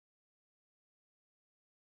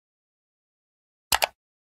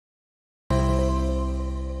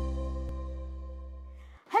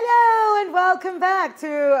and welcome back to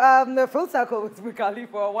the Full Circle with Mwikali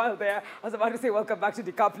for a while there. I was about to say welcome back to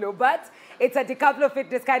Decaplo, but it's a Decaplo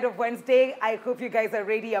Fitness kind of Wednesday. I hope you guys are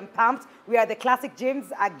ready and pumped. We are at the Classic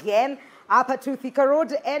Gyms again, up at Thika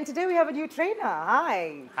Road, and today we have a new trainer.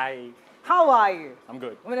 Hi. Hi. How are you? I'm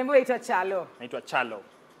good. Unaitwa Kyalo. Naitwa Kyalo.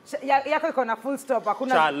 Yako iko na full stop.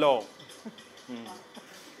 Hakuna Kyalo.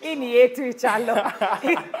 Hii ni yetu Kyalo.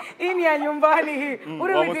 Hii ni ya nyumbani hii.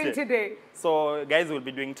 What are we doing today? So guys, we'll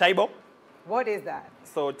be doing Taebo. What is that?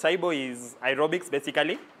 So Taebo is aerobics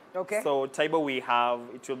basically. Okay. So Taebo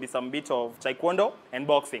it will be some bit of taekwondo and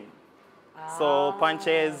boxing. So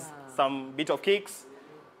punches, some bit of kicks.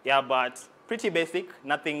 Yeah, but pretty basic,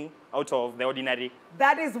 nothing out of the ordinary.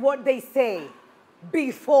 That is what they say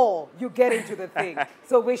before you get into the thing.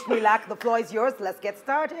 So wish me luck. The floor is yours. Let's get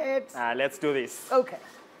started. Let's do this. Okay.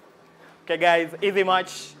 Okay guys, easy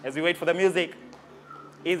march as we wait for the music.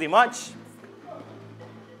 Easy march.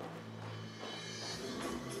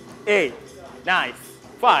 Eight, nice.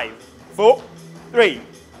 5, 4, 3,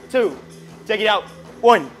 2. Check it out.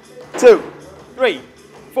 1, 2, 3,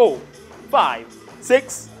 4, 5,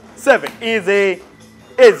 6, 7. Easy,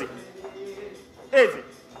 easy, easy.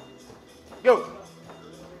 Go.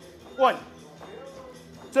 1,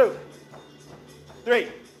 2, 3,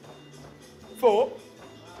 4,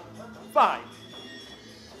 5,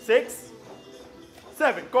 6,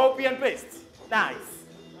 7. Copy and paste. Nice.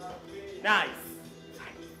 Nice.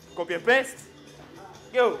 Copy and paste.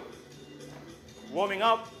 Go. Warming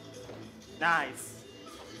up. Nice.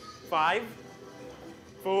 5,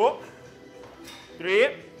 4, 3,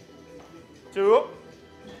 2,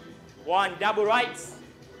 1. Double right,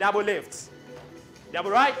 double left.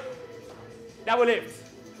 Double right, double left.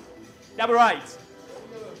 Double right,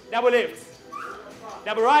 double left.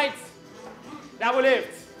 Double right, double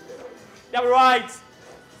left. Double right,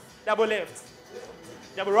 double left.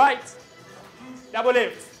 Double right, double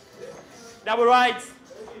left. Double right,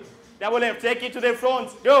 double left. Take it to the front.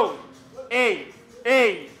 Go. A,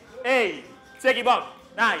 A, A. Take it back.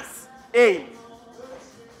 Nice. A.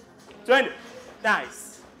 20.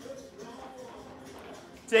 Nice.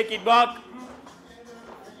 Take it back.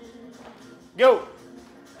 Go.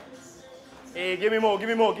 Hey, give me more, give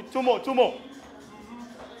me more. Two more, two more.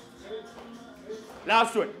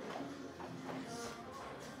 Last one.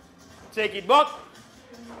 Take it back.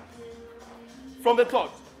 From the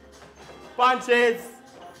top. Punches.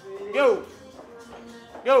 Go.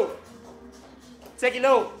 Go. Take it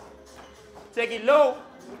low. Take it low.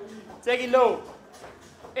 Take it low.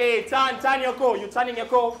 Hey, turn your core. You're turning your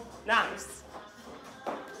core. Nice.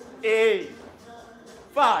 Hey.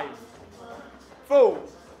 5, 4,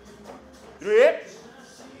 3,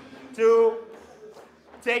 2.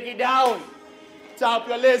 Take it down. Tap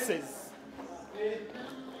your laces.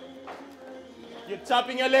 You're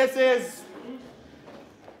tapping your laces.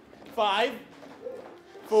 5,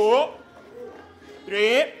 4,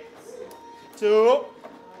 3, 2,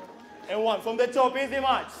 and 1. From the top, easy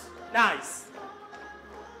march. Nice.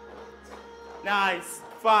 Nice.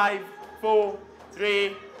 5, 4,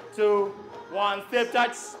 3, 2, 1. Step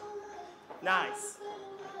touch. Nice.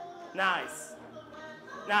 Nice.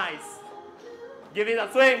 Nice. Give it a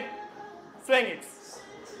swing. Swing it.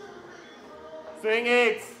 Swing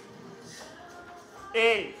it.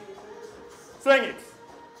 A. Swing it.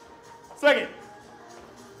 Swing it.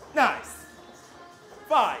 Nice.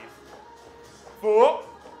 5, 4,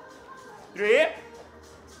 3,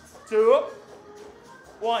 2,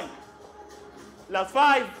 1. Last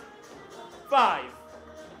 5, 5,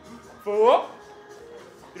 4,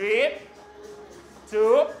 3,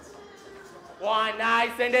 2, 1.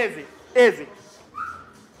 Nice and easy. Easy.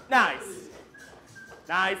 Nice.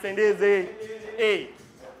 Nice and easy. A.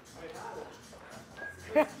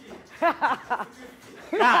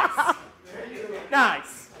 Nice.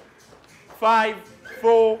 Nice. 5,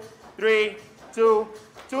 4, 3, 2.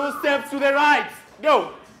 2 steps to the right.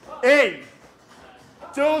 Go. A.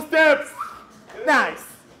 2 steps. Nice.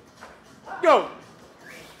 Go.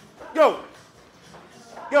 Go.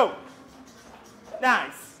 Go.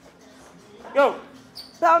 Nice. Go.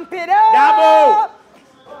 Pump it up. Double.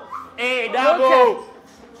 A double. Okay.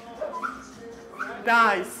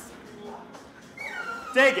 Nice.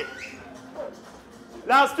 Take it.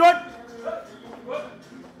 Last one.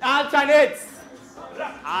 Alternate.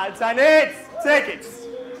 Alternate. Take it.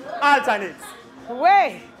 Alternate.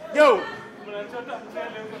 Way. Go.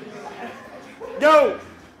 Go.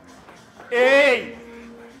 A.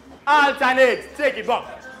 Alternate. Take it back.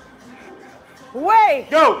 Way.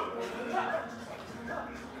 Go.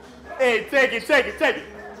 Hey, take it, take it, take it.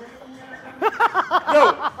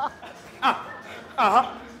 Go.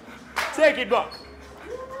 Take it back.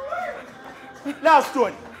 Last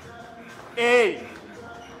one. Hey.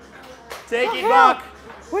 Take it back.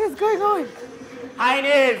 What is going on? High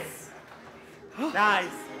knees. Nice.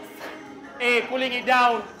 Hey, pulling it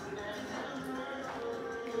down.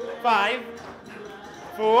 5,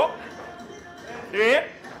 4, 3,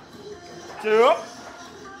 2.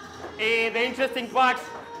 Hey, the interesting part,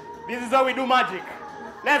 this is how we do magic.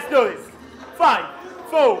 Let's do this. 5,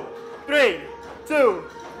 4, 3, 2,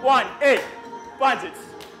 1. Hey, punch it.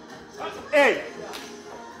 Hey,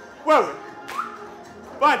 whoa.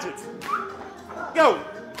 Punch it. Go.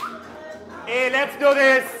 Hey, let's do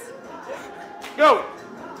this. Go.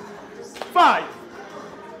 5,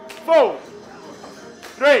 4,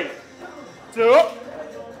 3, 2.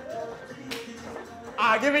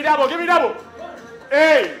 Give me double, give me double.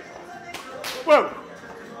 Hey. Whoa.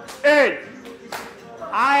 Hey.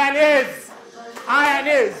 High and knees. High and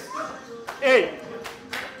knees. Hey.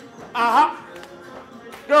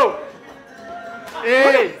 Go.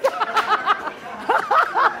 Hey.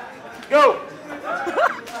 Go.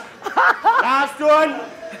 Last one.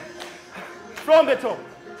 From the top.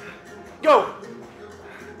 Go.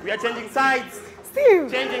 We are changing sides.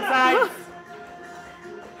 Steve. Changing sides.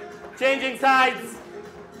 Changing sides.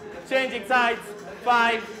 Changing sides.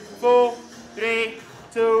 5, 4, 3,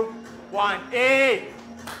 2, 1. Hey.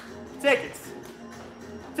 Take it.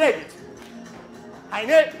 Take it. High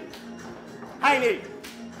knee. High knee.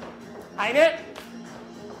 High knee.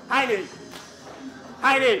 High knee.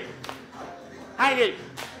 High knee. High knee.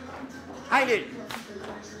 High knee.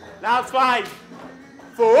 Last 5,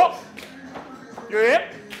 4, 3,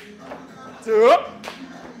 2.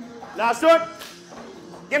 Last one.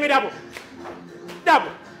 Give me double.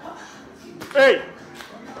 Double. Hey.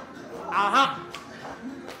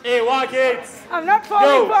 Hey, walk it. I'm not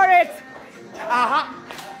falling for it.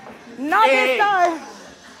 Not Hey. this time.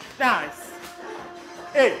 Nice.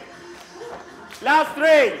 Hey. Last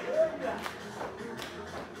 3.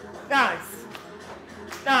 Nice.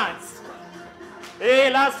 Nice. Hey,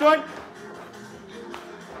 last one.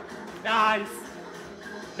 Nice.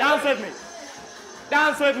 Dance with me.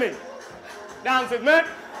 Dance with me. Dance with me.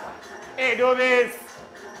 Hey, do this.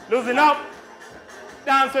 Loosen up.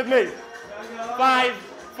 Dance with me. 5,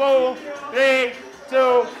 4, 3,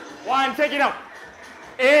 2, 1. Take it up.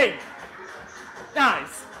 Hey.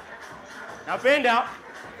 Nice. Now bend down.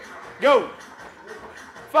 Go.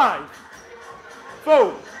 5,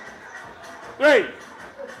 4, 3,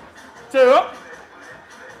 2.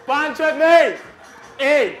 Punch with me.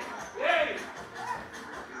 Hey.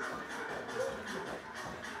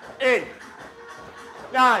 Hey.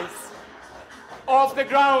 Nice. Off the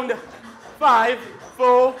ground. 5,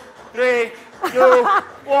 4, 3, 2,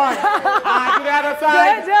 1. To the other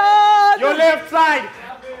side. Good job. Your left side.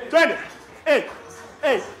 20. Hey.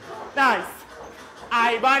 Hey. Nice.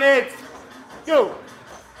 I burn it. Go.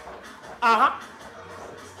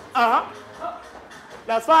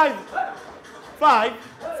 That's 5. 5,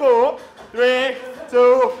 4, 3,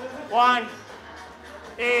 2, 1.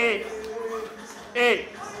 8. 8.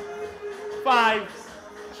 5,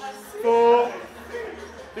 4,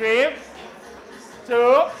 3,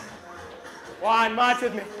 2, 1. March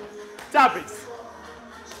with me. Tap it.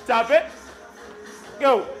 Tap it.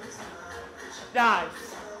 Go.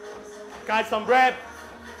 Nice. Catch some breath.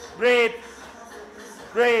 Breathe.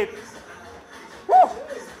 Breathe. Woo.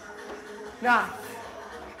 Nice.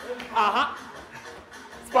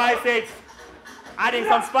 Spice it. Adding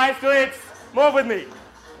some spice to it. Move with me.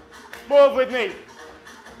 Move with me.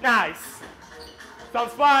 Nice. Some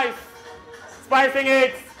spice. Spicing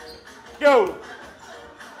it. Go.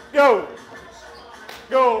 Go.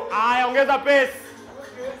 Go. Ongeza pace.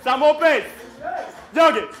 Some more pace.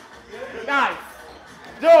 Jog it. Nice.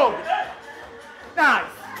 Jog. Nice.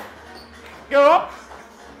 Go.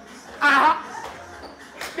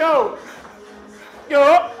 Go.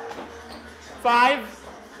 Go. 5,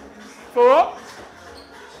 4,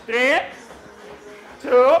 3,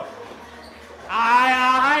 2.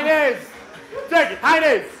 High knees. Take it. High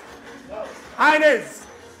knees. High knees.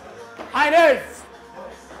 High knees.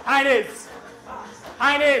 High knees.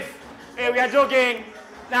 High knees. Hey, we are jogging.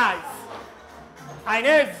 Nice. High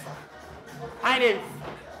knees. High knees.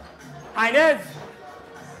 High knees.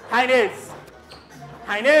 High knees.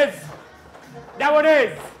 High knees. Double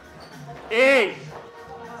knees. Hey.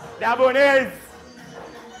 Double knees.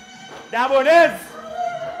 Double knees.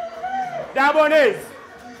 Double knees.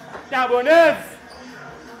 Double knees.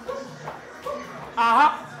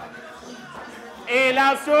 Hey,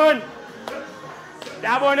 last one.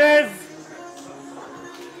 Double knees.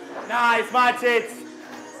 Nice, match it.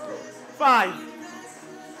 5,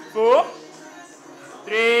 4,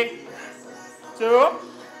 3, 2,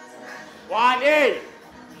 1, 8.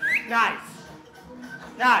 Nice.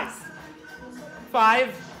 Nice. 5,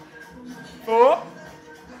 4,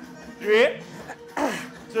 3,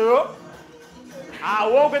 2.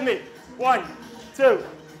 Walk with me. 1, 2,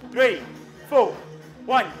 3, 4.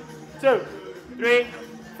 1, 2, 3,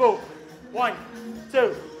 4. 1,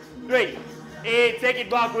 2, 3. Take it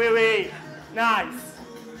back, way. Nice.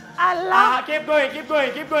 Allah. Keep going, keep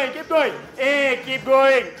going, keep going, keep going. Keep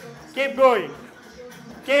going, keep going.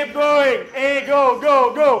 Keep going. Go,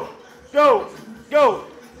 go, go. Go, go,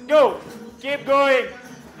 go. Keep going.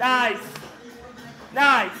 Nice.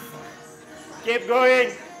 Nice. Keep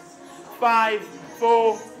going. 5,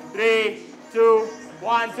 4, 3, 2,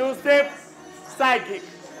 1, 2 step. Side kick.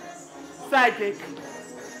 Side kick.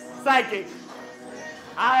 Side kick.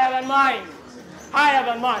 Higher than mine. Higher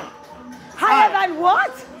than mine. Higher than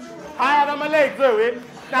what? Higher than my legs, do it.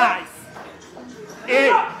 Nice.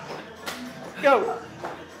 Go.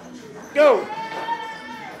 Go.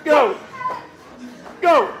 Go.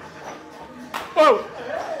 Go. Whoa.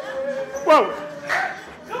 Whoa.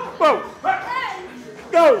 Whoa.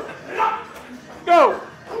 Go. Go.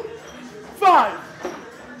 5,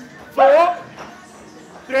 4,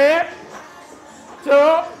 3, 2.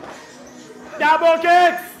 Double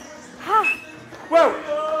kicks. Whoa.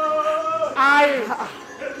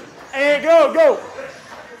 Go, go.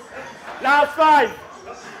 Last 5.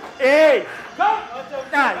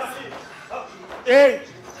 Nice.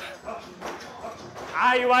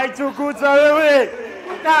 Why too good, sir?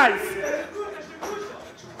 Nice.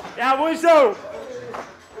 Yeah, we show.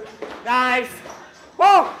 Nice.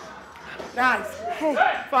 Whoa. Nice.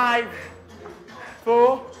 5,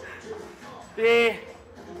 4, 3,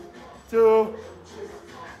 2,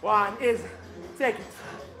 1. Easy. Take it.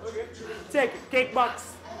 Take it.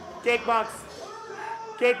 Kickbox. Kickbox.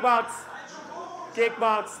 Kickbox.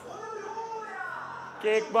 Kickbox.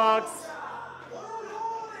 Kickbox.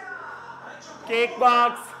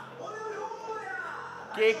 Kickbox.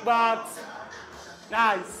 Kickbox.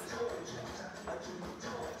 Nice.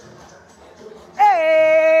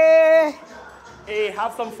 Hey. Hey,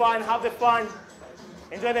 have some fun. Have the fun.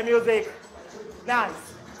 Enjoy the music.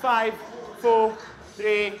 Nice. 5, 4,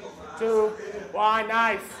 3, 2, 1.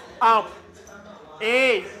 Nice. Up.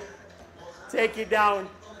 Hey. Take it down.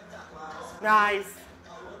 Nice.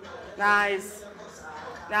 Nice.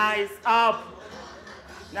 Nice. Up.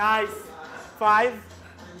 Nice. 5,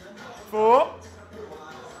 4,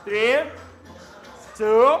 3,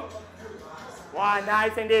 2, 1.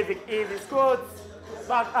 Nice and easy. Easy squats.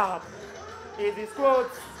 Back up. Easy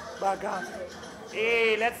squats. Back up.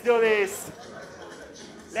 Hey, let's do this.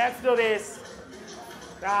 Let's do this.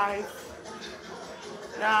 Nice.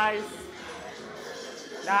 Nice.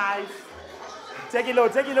 Nice. Take it low,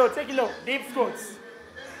 take it low, take it low. Deep squats.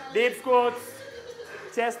 Deep squats.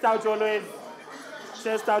 Chest out always.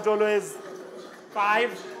 Chest out always.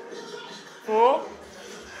 5, 4,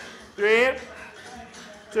 3,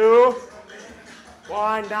 2,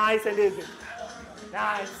 1. Nice and easy.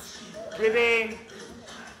 Nice. Breathe in.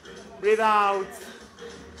 Breathe out.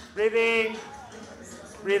 Breathe in.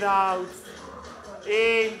 Breathe out.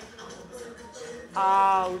 In.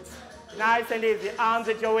 Out. Nice and easy. Arms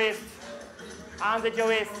at your waist. Arms at your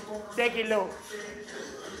waist. Take it low.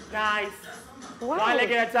 Nice. Wow. 1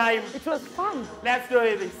 leg at a time. It was fun. Let's do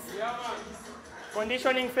this.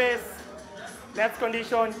 Conditioning phase. Let's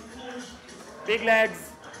condition. Big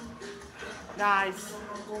legs. Nice.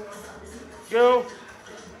 Go.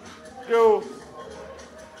 Go.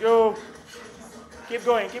 Go. Keep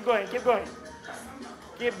going, keep going, keep going.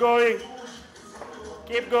 Keep going.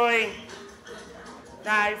 Keep going.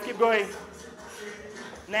 Nice, keep going.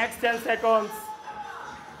 Next 10 seconds.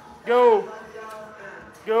 Go.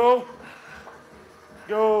 Go.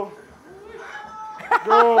 Go.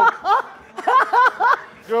 Go.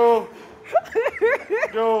 Go.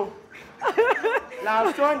 Go.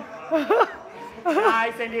 Last one.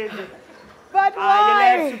 Nice and easy. But Your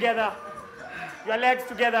why? legs together. Your legs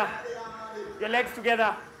together. Your legs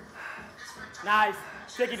together. Nice.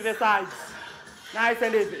 Take it to the sides. Nice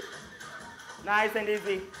and easy. Nice and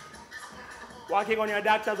easy. Working on your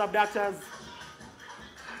adductors, abductors.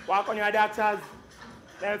 Work on your adductors.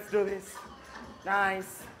 Let's do this.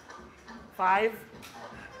 Nice. 5,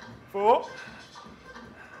 4,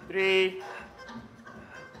 3,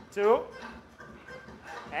 2,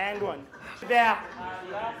 and 1. There.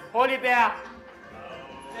 Hold it there.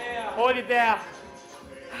 Hold it there.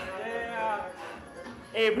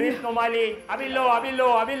 Hey, breathe normally. A bit lower, a bit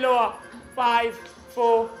lower, a bit lower. 5,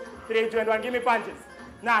 4, 3, 2, and 1. Give me punches.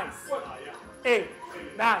 Nice. Hey,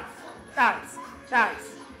 nice, nice,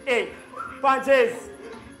 nice. Hey, punches,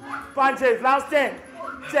 punches. Last 10,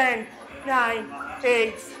 10, 9,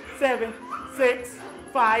 8, 7, 6,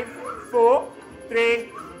 5, 4, 3,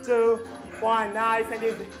 2, 1. Nice and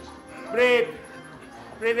easy. Breathe.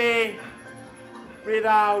 Breathe in. Breathe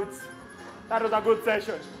out. That was a good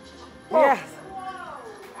session. Oh. Yes.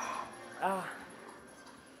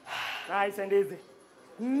 Nice and easy.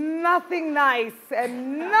 Nothing nice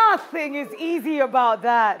and nothing is easy about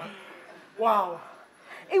that. Wow.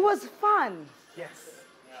 It was fun. Yes.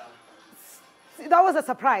 That was a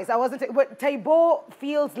surprise. I wasn't. But Taebo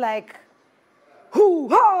feels like, hoo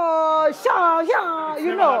ha sha ya,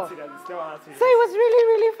 you know. So it was really,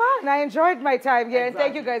 really fun. I enjoyed my time here, and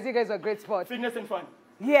thank you guys. You guys were great sports. Fitness and fun.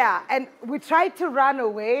 Yeah, and we tried to run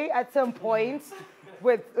away at some point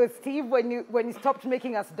with Steve when you stopped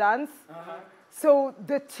making us dance. So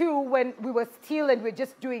the two, when we were still and we're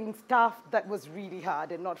just doing stuff that was really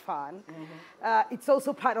hard and not fun, it's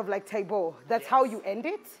also part of like Taebo. That's how you end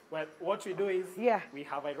it. Well, what we do is we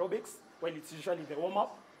have aerobics. Well, it's usually the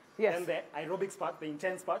warm-up. Yes. Then the aerobics part, the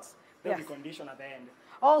intense parts, then we condition at the end.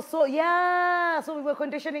 Also, so we were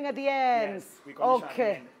conditioning at the end. Yes, we condition at the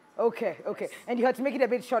end. Okay. Yes. And you had to make it a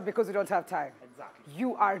bit short because we don't have time. Exactly.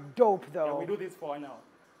 You are dope, though. Yeah, we do this for an hour.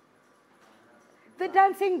 The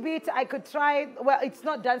dancing bit, I could try. Well, it's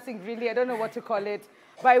not dancing really. I don't know what to call it,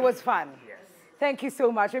 but it was fun. Yes. Thank you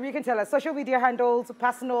so much. Maybe you can tell us social media handles,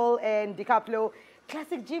 personal and Decaplo.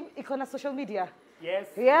 Classic Gym, icon social media. Yes.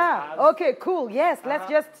 Yeah. Okay, cool. Yes, let's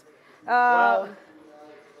just...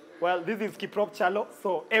 Well, this is Kiprop Kyalo,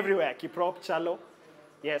 so everywhere, Kiprop Kyalo.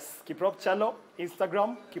 Yes, Kiprop Kyalo,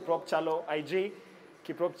 Instagram, Kiprop Kyalo, IG,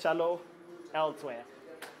 Kiprop Kyalo, elsewhere.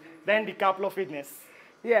 Then Decaplo Fitness.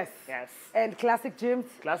 Yes. Yes. And Classic Gyms?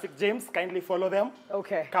 Classic Gyms, kindly follow them.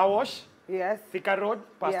 Okay. Car Wash. Yes. Thika Road,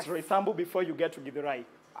 past Roysambu before you get to Githurai.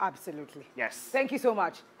 Absolutely. Yes. Thank you so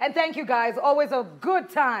much. And thank you guys. Always a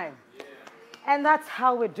good time. Yeah. And that's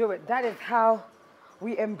how we do it. That is how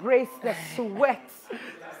we embrace the sweat.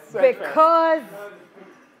 Because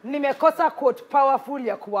nimekosa quote powerful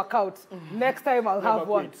ya work out. Next time I'll have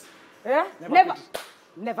one. Yeah?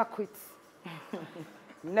 Never quit.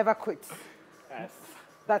 Never quit. Yes.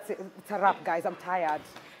 That's it. It's a wrap, guys. I'm tired.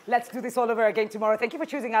 Let's do this all over again tomorrow. Thank you for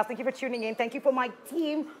choosing us. Thank you for tuning in. Thank you for my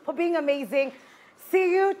team for being amazing.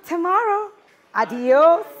 See you tomorrow.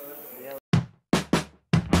 Adios.